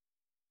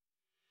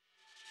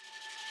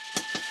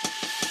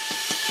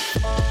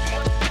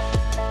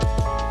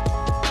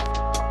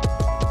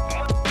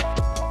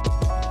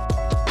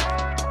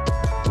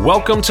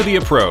Welcome to The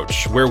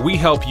Approach, where we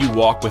help you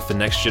walk with the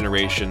next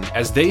generation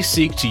as they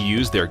seek to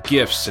use their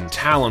gifts and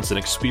talents and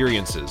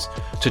experiences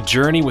to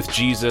journey with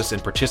Jesus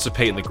and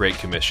participate in the Great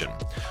Commission.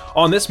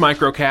 On this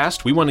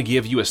microcast, we want to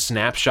give you a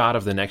snapshot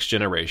of the next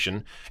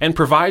generation and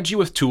provide you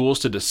with tools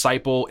to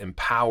disciple,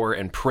 empower,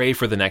 and pray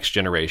for the next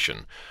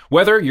generation,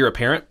 whether you're a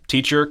parent,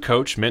 teacher,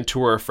 coach,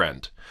 mentor, or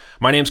friend.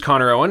 My name's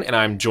Connor Owen, and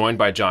I'm joined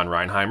by John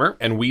Reinheimer,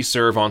 and we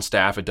serve on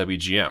staff at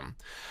WGM.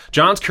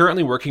 John's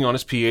currently working on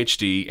his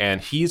PhD, and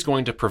he's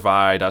going to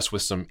provide us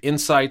with some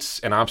insights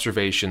and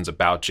observations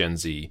about Gen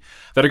Z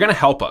that are going to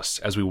help us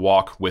as we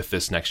walk with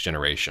this next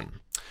generation.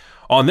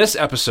 On this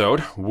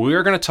episode,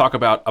 we're going to talk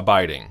about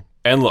abiding.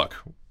 And look,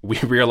 we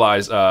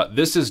realize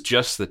this is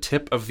just the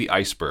tip of the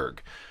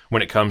iceberg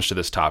when it comes to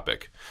this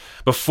topic.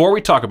 Before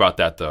we talk about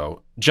that,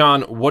 though,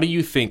 John, what do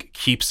you think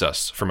keeps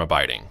us from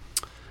abiding?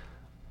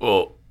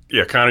 Well,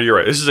 yeah, Connor, you're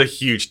right. This is a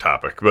huge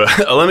topic, but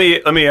let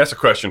me ask a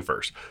question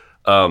first.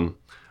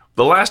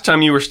 The last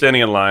time you were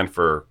standing in line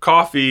for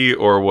coffee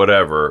or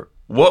whatever,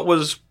 what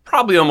was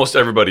probably almost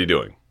everybody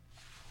doing?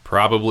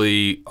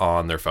 Probably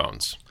on their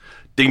phones.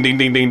 Ding, ding,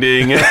 ding, ding,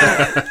 ding.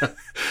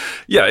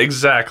 Yeah,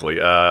 exactly.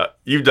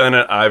 You've done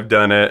it. I've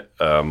done it.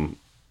 It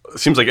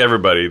seems like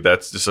everybody,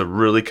 that's just a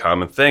really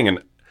common thing.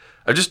 And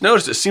I just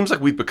noticed it seems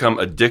like we've become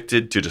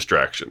addicted to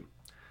distraction.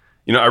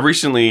 You know, I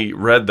recently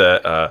read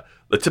that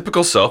the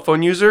typical cell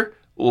phone user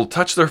will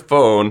touch their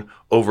phone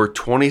over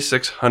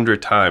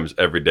 2,600 times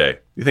every day.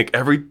 You think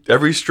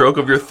every stroke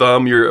of your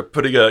thumb, you're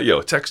putting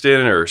a text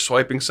in or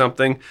swiping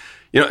something.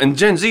 You know, and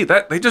Gen Z,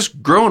 they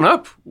just grown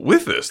up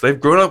with this. They've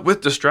grown up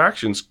with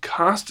distractions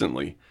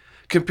constantly,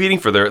 competing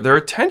for their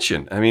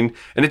attention. I mean,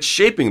 and it's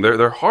shaping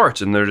their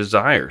hearts and their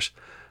desires.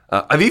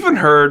 I've even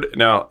heard,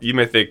 now you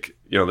may think,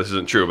 this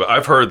isn't true, but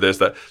I've heard this,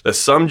 that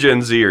some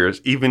Gen Zers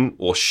even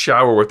will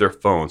shower with their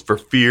phones for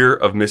fear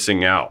of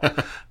missing out.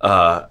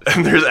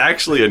 And there's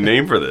actually a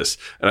name for this,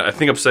 and I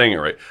think I'm saying it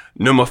right,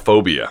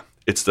 nomophobia.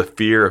 It's the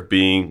fear of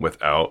being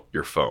without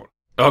your phone.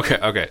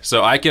 Okay.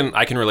 So I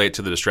can relate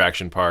to the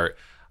distraction part.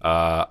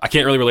 I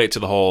can't really relate to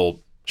the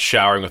whole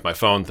showering with my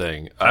phone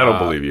thing. I don't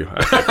believe you.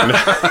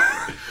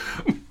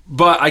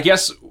 But I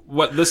guess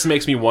what this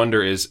makes me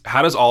wonder is,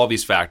 how does all of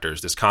these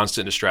factors, this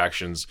constant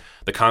distractions,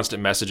 the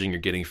constant messaging you're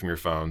getting from your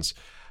phones,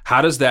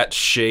 how does that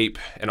shape,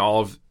 and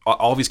all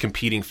of these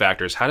competing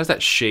factors, how does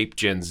that shape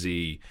Gen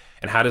Z,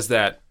 and how does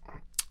that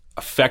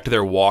affect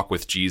their walk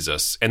with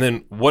Jesus? And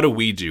then what do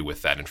we do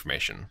with that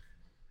information?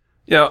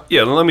 Yeah.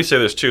 Let me say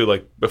this too.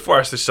 Like, before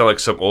I sound like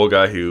some old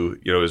guy who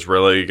is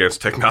really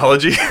against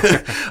technology,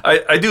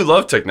 I do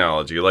love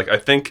technology. Like, I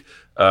think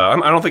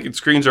I don't think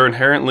screens are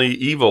inherently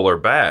evil or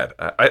bad.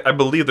 I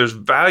believe there's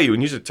value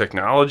in using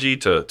technology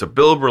to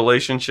build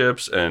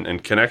relationships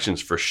and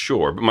connections for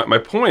sure. But my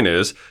point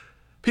is,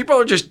 people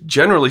are just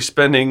generally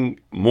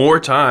spending more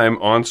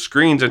time on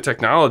screens and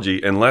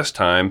technology and less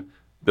time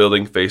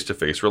building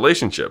face-to-face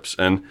relationships.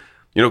 And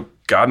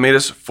God made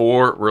us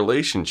for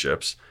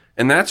relationships.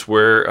 And that's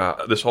where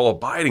this whole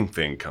abiding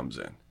thing comes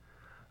in.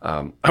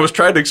 I was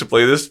trying to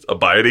explain this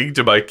abiding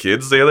to my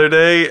kids the other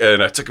day,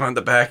 and I took them out in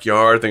the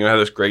backyard, thinking I had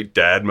this great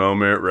dad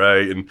moment,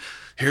 right? And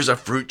here's a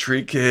fruit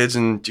tree, kids,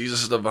 and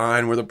Jesus is the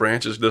vine, we're the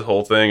branches, this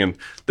whole thing. And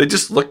they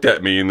just looked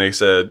at me and they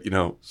said,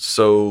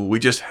 so we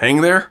just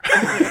hang there?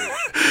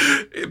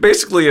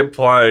 Basically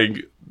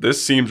implying,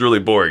 this seems really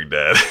boring,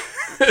 Dad.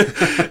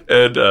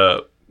 And,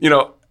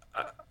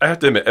 I have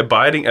to admit,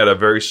 abiding at a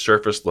very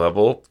surface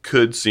level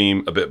could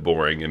seem a bit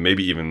boring and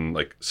maybe even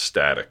like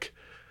static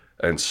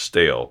and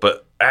stale.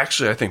 But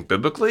actually, I think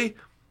biblically,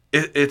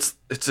 it's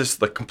just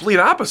the complete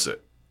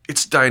opposite.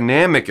 It's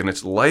dynamic and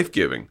it's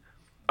life-giving.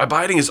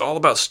 Abiding is all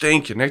about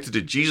staying connected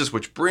to Jesus,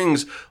 which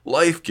brings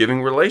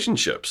life-giving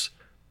relationships.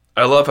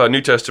 I love how New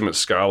Testament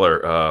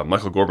scholar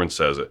Michael Gorman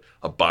says it.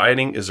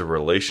 Abiding is a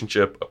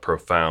relationship of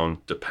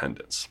profound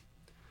dependence.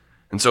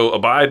 And so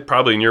abide,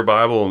 probably in your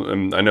Bible,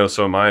 and I know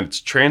some of mine, it's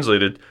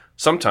translated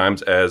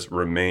sometimes as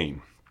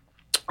remain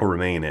or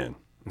remain in.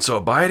 And so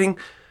abiding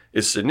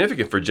is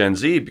significant for Gen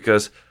Z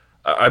because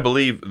I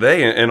believe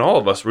they and all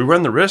of us, we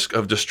run the risk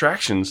of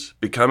distractions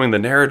becoming the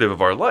narrative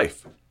of our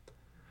life.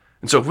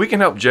 And so if we can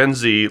help Gen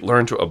Z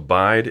learn to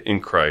abide in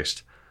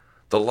Christ,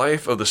 the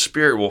life of the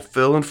Spirit will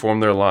fill and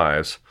form their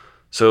lives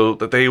so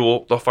that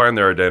they'll find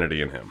their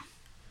identity in Him.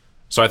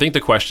 So I think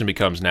the question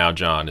becomes now,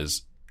 John,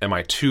 is, am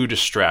I too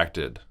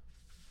distracted?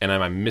 And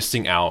am I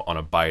missing out on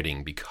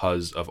abiding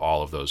because of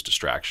all of those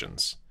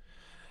distractions?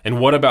 And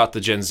what about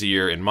the Gen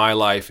Zer in my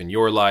life, in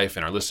your life,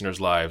 in our listeners'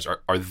 lives?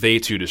 Are they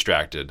too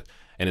distracted?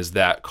 And is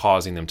that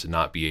causing them to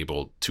not be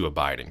able to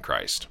abide in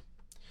Christ?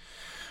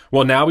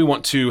 Well, now we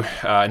want to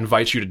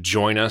invite you to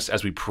join us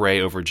as we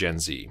pray over Gen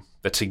Z,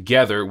 that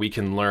together we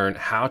can learn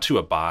how to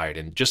abide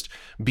and just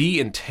be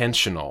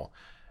intentional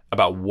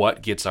about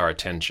what gets our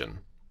attention.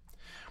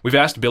 We've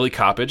asked Billy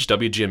Coppage,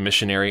 WGM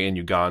missionary in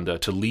Uganda,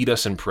 to lead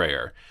us in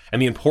prayer, and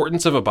the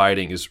importance of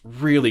abiding is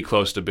really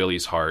close to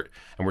Billy's heart,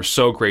 and we're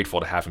so grateful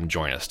to have him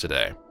join us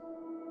today.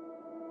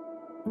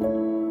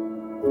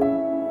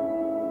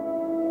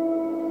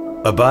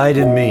 Abide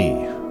in me,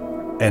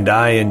 and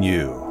I in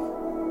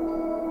you.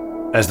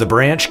 As the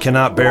branch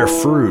cannot bear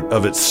fruit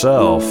of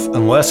itself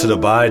unless it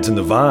abides in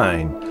the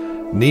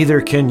vine,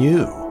 neither can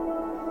you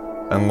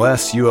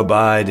unless you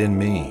abide in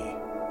me.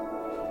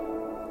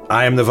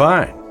 I am the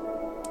vine,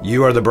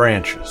 you are the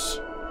branches.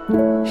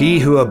 He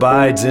who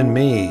abides in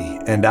me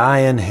and I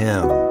in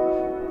him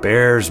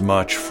bears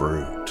much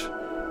fruit.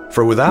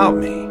 For without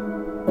me,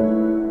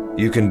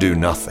 you can do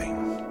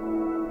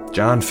nothing.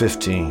 John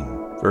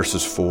 15,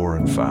 verses 4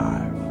 and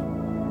 5.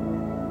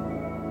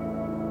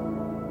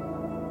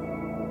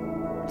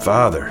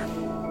 Father,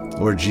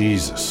 Lord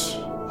Jesus,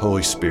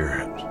 Holy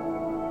Spirit,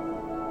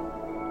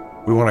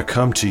 we want to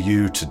come to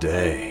you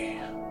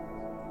today,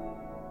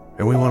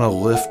 and we want to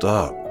lift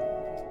up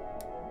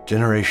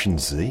Generation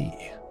Z.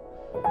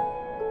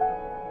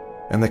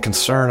 And the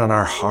concern on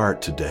our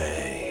heart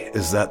today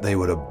is that they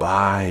would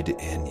abide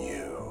in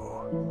you.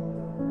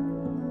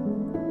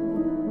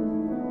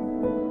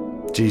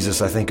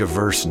 Jesus, I think of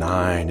verse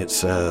 9, it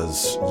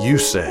says, you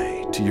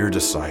say to your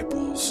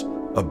disciples,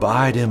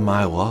 abide in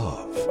my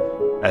love,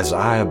 as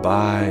I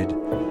abide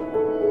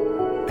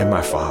in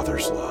my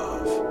Father's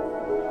love.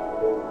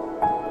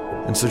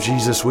 And so,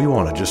 Jesus, we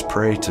want to just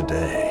pray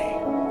today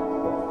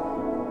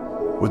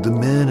with the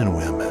men and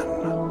women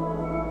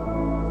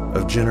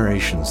of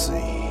Generation Z.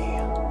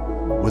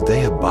 Would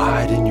they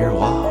abide in your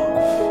love?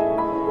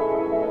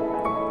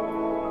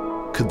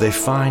 Could they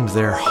find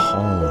their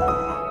home?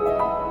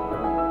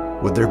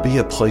 Would there be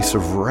a place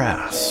of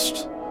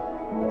rest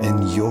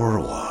in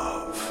your love?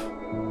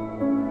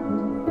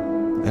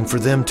 And for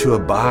them to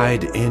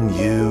abide in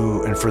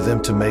you and for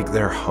them to make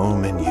their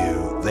home in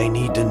you, they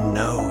need to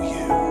know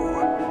you.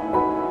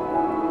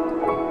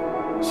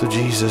 So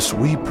Jesus,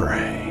 we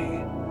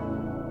pray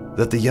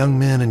that the young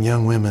men and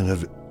young women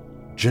of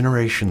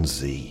Generation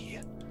Z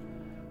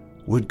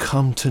would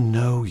come to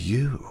know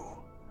you.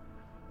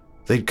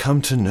 They'd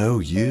come to know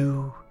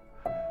you,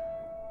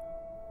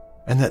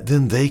 and that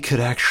then they could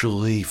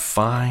actually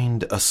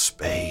find a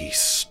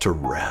space to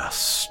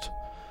rest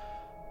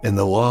in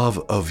the love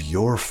of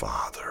your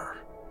Father.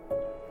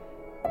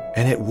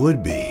 And it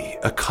would be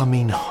a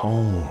coming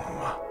home.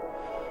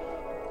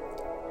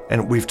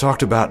 And we've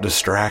talked about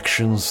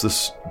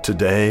distractions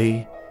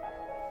today.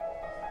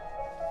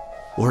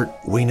 Lord,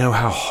 we know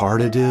how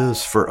hard it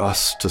is for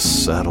us to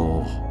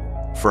settle,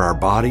 for our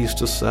bodies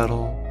to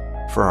settle,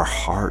 for our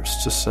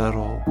hearts to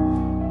settle,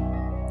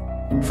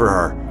 for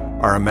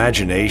our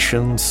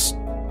imaginations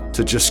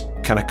to just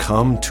kind of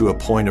come to a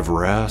point of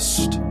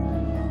rest.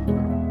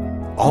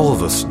 All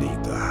of us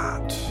need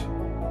that.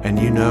 And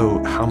you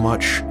know how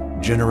much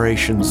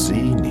Generation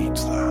Z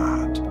needs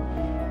that.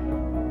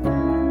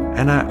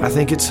 And I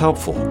think it's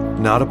helpful.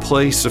 Not a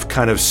place of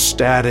kind of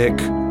static,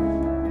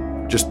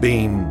 just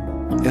being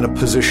in a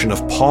position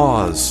of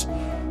pause,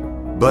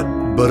 but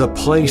a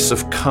place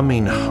of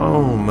coming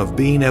home, of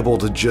being able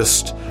to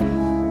just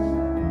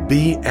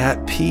be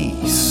at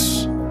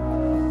peace.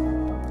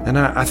 And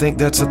I think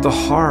that's at the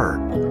heart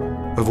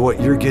of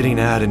what you're getting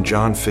at in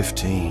John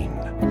 15.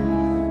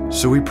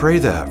 So we pray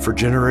that for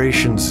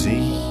Generation Z.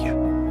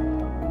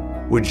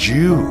 Would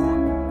you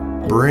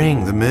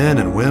bring the men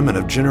and women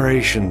of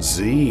Generation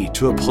Z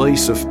to a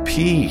place of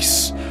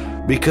peace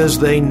because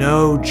they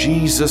know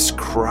Jesus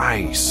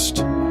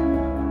Christ?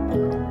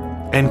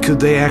 And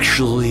could they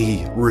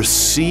actually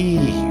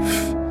receive,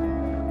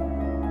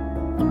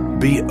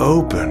 be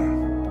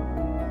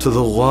open to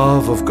the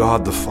love of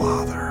God the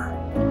Father?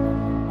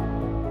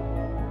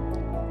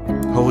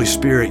 Holy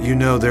Spirit, you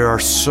know there are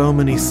so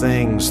many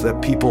things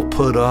that people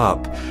put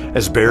up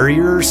as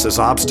barriers, as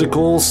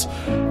obstacles,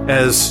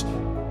 as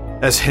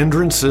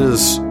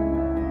hindrances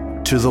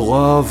to the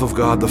love of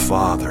God the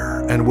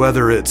Father. And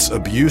whether it's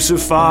abusive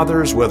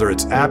fathers, whether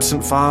it's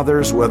absent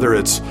fathers, whether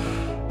it's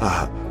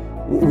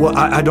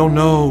I don't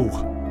know,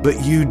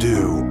 but you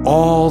do.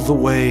 All the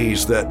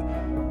ways that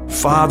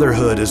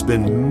fatherhood has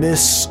been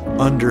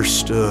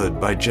misunderstood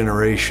by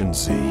Generation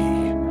Z.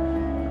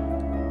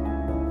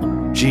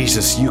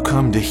 Jesus, you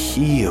come to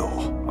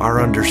heal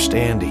our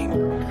understanding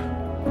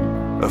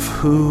of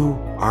who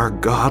our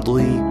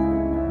godly,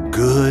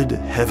 good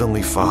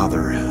Heavenly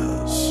Father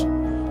is,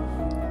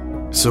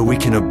 so we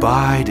can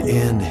abide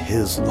in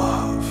His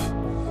love.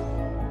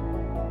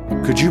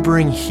 Could you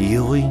bring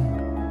healing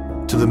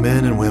to the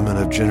men and women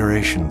of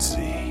Generation Z,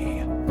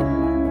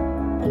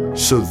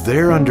 so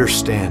their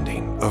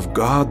understanding of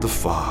God the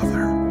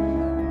Father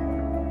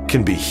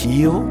can be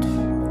healed,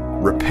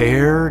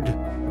 repaired,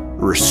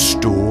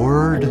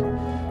 restored,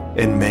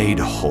 and made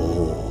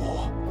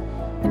whole.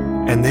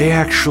 And they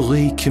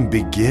actually can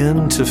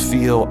begin to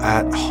feel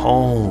at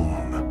home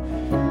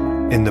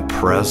in the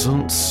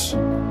presence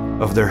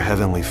of their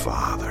Heavenly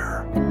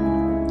Father.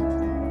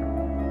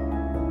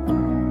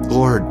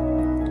 Lord,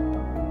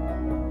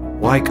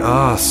 like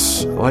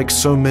us, like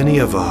so many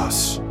of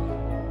us,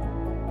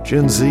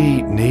 Gen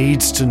Z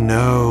needs to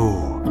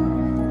know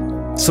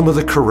some of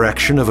the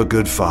correction of a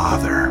good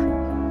father.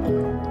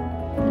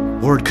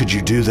 Lord, could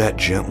you do that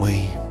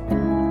gently?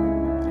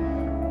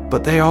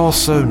 But they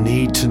also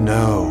need to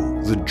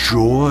know the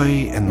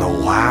joy and the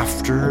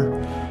laughter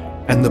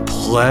and the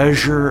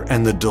pleasure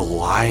and the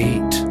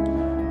delight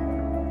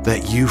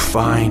that you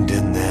find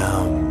in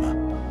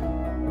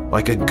them,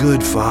 like a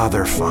good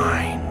father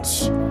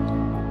finds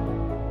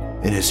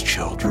in his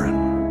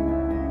children.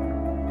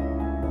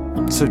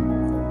 So,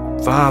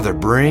 Father,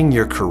 bring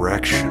your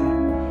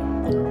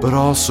correction, but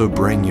also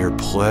bring your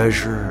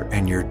pleasure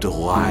and your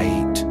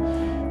delight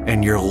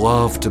and your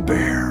love to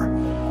bear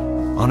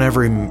on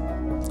every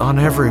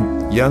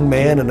young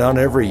man and on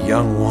every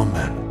young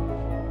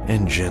woman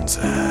in Gen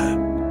Z.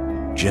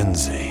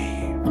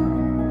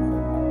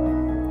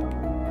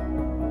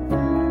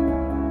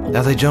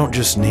 Now, they don't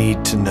just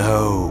need to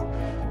know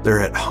they're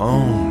at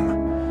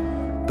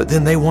home, but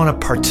then they want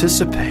to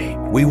participate.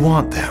 We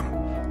want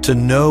them to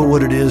know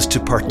what it is to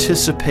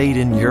participate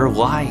in your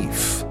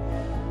life,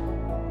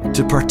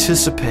 to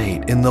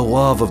participate in the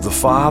love of the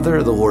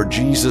Father, the Lord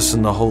Jesus,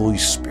 and the Holy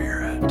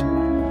Spirit.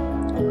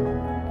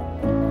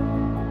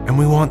 And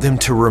we want them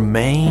to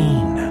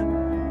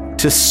remain,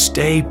 to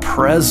stay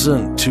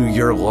present to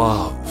your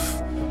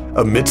love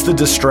amidst the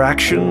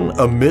distraction,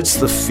 amidst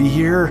the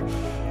fear,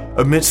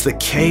 amidst the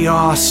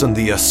chaos and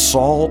the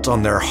assault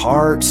on their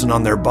hearts and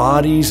on their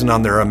bodies and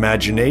on their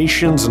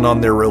imaginations and on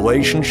their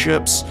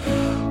relationships.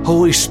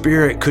 Holy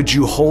Spirit, could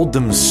you hold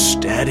them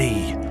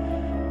steady?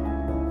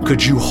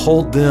 Could you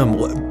hold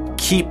them,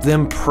 keep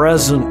them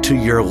present to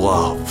your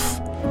love?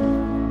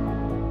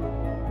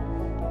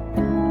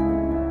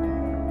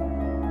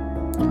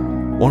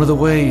 One of the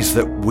ways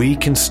that we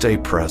can stay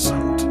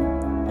present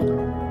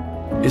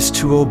is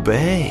to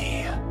obey.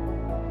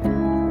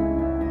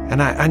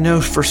 And I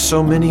know for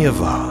so many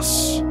of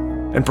us,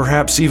 and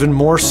perhaps even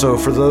more so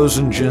for those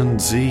in Gen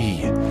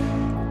Z,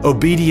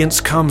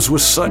 obedience comes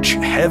with such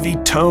heavy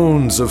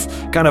tones of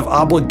kind of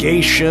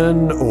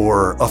obligation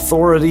or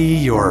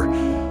authority or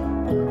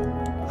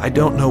I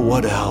don't know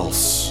what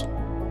else,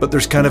 but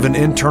there's kind of an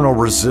internal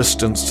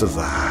resistance to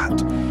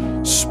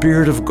that.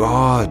 Spirit of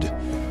God,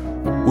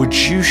 would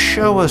you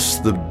show us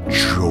the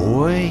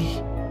joy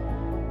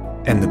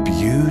and the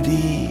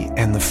beauty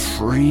and the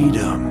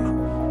freedom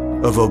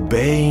of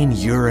obeying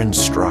your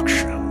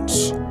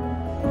instructions,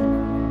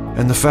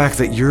 and the fact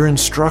that your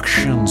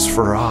instructions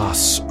for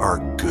us are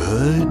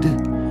good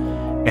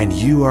and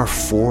you are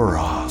for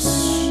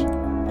us.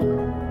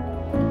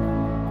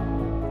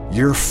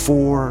 You're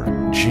for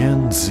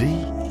Gen Z.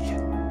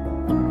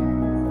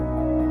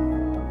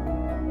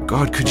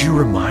 God, could you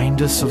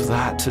remind us of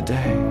that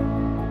today?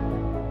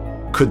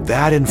 Could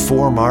that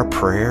inform our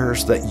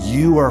prayers, that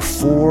you are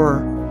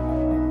for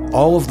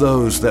all of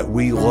those that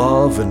we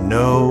love and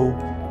know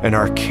and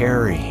are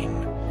carrying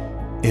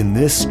in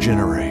this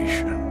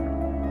generation?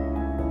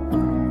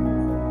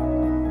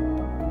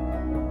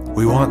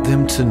 We want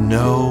them to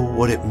know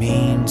what it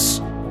means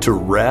to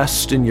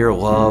rest in your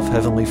love,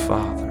 Heavenly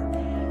Father.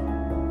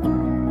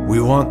 We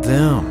want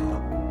them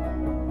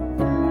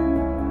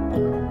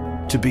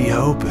to be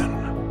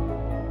open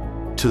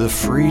to the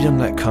freedom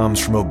that comes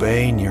from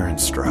obeying your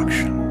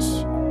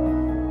instructions,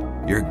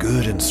 your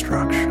good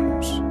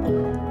instructions.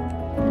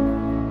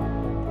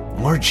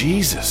 Lord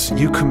Jesus,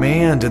 you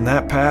command in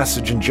that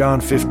passage in John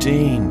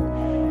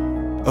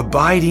 15,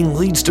 abiding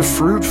leads to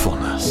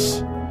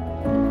fruitfulness.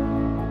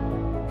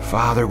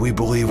 Father, we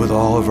believe with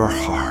all of our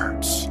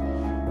hearts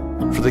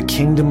for the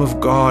kingdom of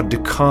God to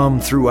come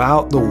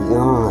throughout the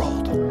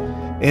world,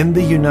 in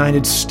the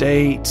United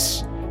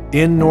States,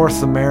 in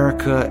North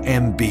America,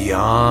 and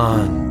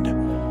beyond,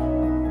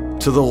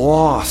 to the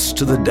lost,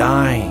 to the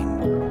dying,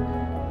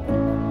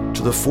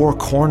 to the four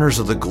corners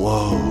of the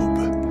globe.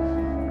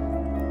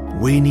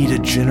 We need a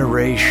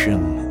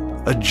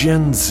generation, a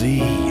Gen Z,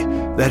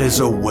 that is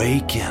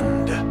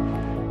awakened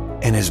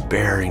and is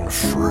bearing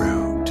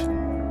fruit.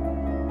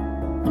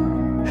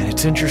 And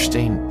it's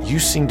interesting, you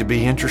seem to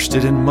be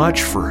interested in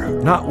much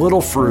fruit, not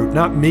little fruit,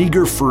 not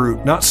meager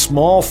fruit, not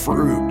small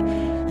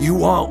fruit. You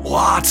want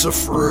lots of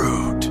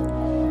fruit.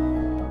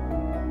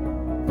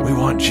 We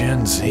want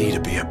Gen Z to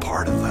be a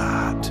part of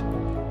that.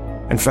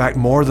 In fact,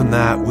 more than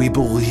that, we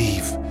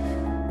believe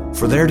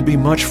for there to be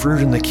much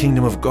fruit in the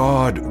kingdom of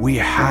God, we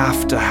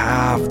have to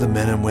have the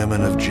men and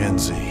women of Gen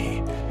Z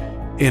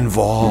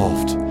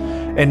involved,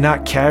 and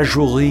not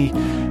casually,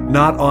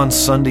 not on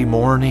Sunday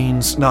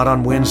mornings, not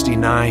on Wednesday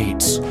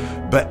nights,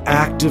 but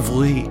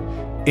actively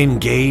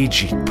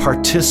engaging,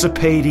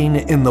 participating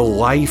in the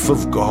life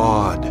of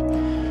God,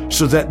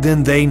 so that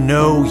then they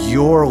know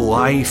your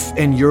life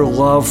and your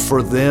love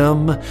for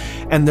them,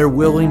 and they're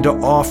willing to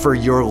offer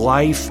your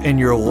life and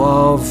your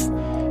love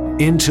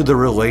into the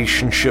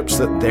relationships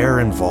that they're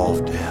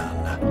involved in.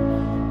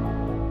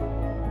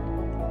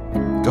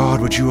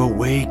 God, would you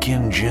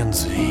awaken Gen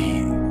Z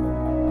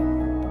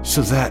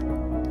so that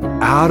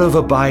out of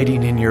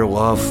abiding in your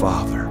love,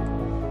 Father,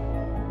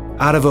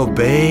 out of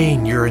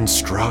obeying your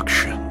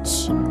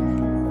instructions,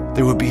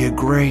 there would be a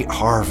great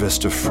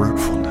harvest of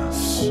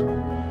fruitfulness.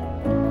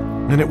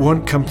 And it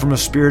wouldn't come from a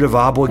spirit of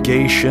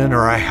obligation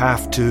or I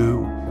have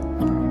to,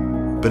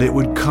 but it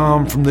would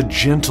come from the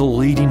gentle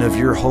leading of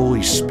your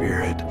Holy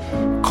Spirit,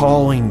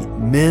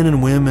 calling men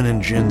and women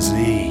in Gen Z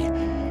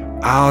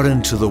out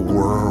into the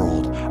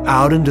world,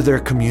 out into their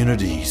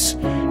communities,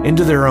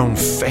 into their own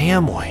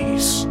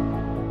families,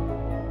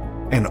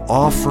 and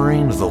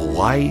offering the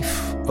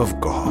life of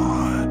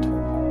God,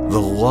 the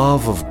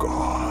love of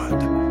God,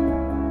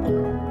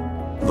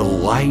 the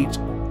light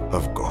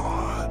of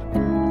God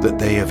that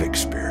they have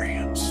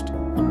experienced.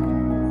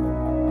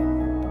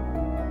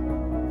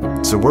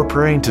 So we're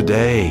praying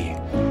today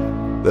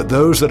that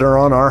those that are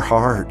on our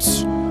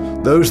hearts,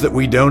 those that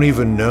we don't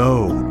even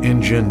know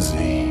in Gen Z,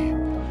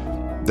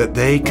 that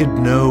they could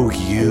know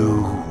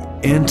you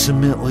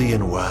intimately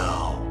and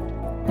well.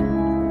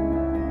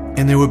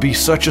 And there would be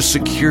such a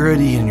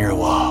security in your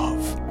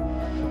love,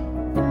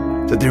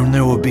 that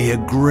there would be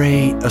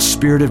a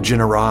spirit of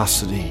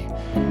generosity,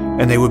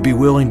 and they would be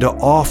willing to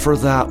offer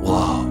that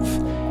love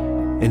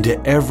into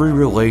every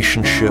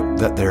relationship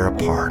that they're a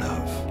part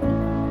of.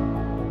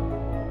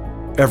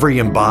 Every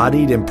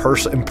embodied and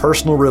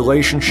personal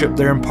relationship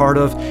they're a part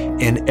of,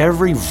 and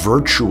every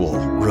virtual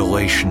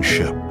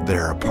relationship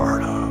they're a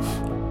part of.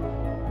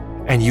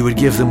 And you would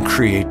give them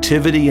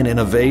creativity and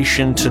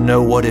innovation to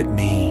know what it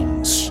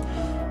means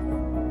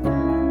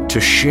to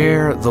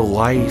share the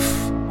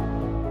life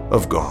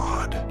of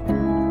God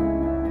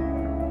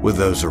with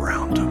those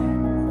around them.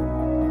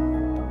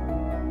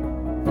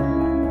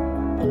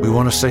 We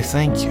want to say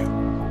thank you,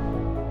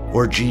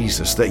 Lord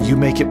Jesus, that you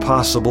make it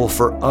possible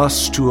for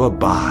us to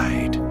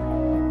abide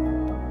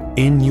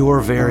in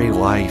your very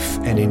life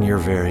and in your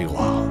very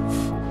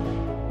love.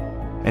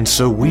 And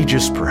so we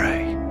just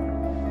pray,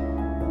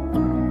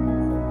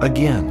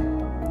 again,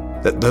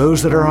 that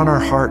those that are on our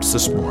hearts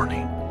this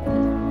morning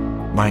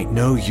might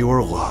know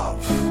your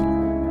love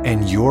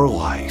and your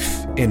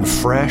life in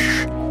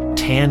fresh,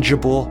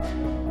 tangible,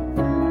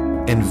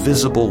 and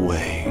visible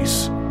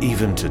ways,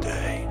 even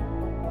today.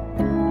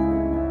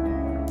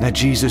 Now,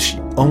 Jesus,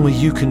 only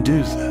you can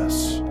do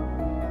this.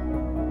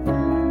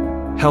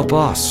 Help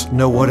us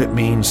know what it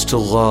means to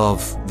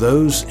love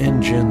those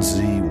in Gen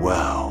Z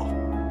well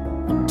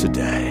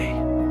today.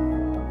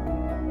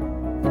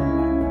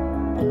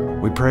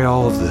 We pray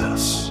all of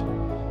this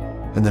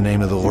in the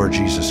name of the Lord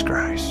Jesus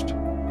Christ.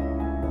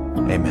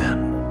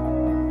 Amen.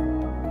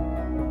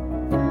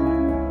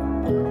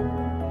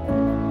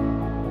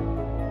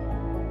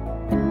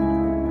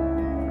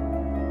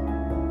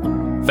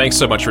 Thanks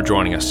so much for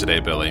joining us today,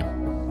 Billy.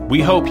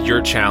 We hope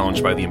you're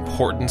challenged by the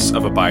importance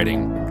of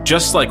abiding,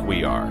 just like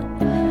we are.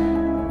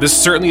 This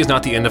certainly is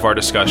not the end of our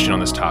discussion on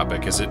this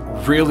topic, as it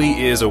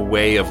really is a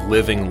way of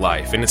living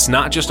life, and it's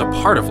not just a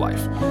part of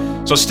life.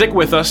 So stick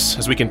with us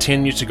as we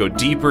continue to go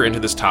deeper into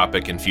this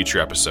topic in future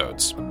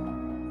episodes.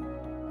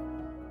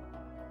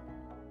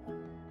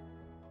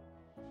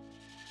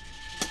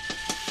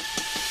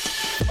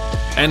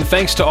 And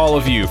thanks to all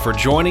of you for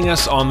joining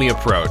us on The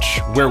Approach,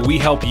 where we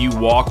help you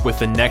walk with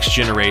the next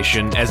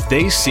generation as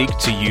they seek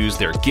to use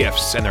their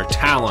gifts and their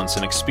talents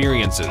and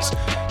experiences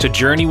to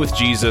journey with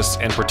Jesus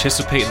and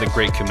participate in the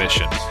Great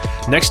Commission.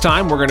 Next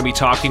time, we're going to be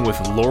talking with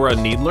Laura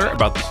Needler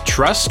about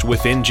trust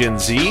within Gen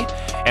Z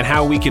and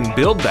how we can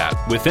build that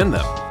within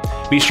them.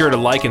 Be sure to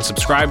like and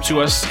subscribe to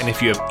us, and if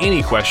you have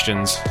any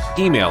questions,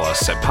 email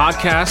us at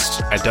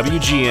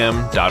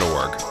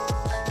podcast@wgm.org.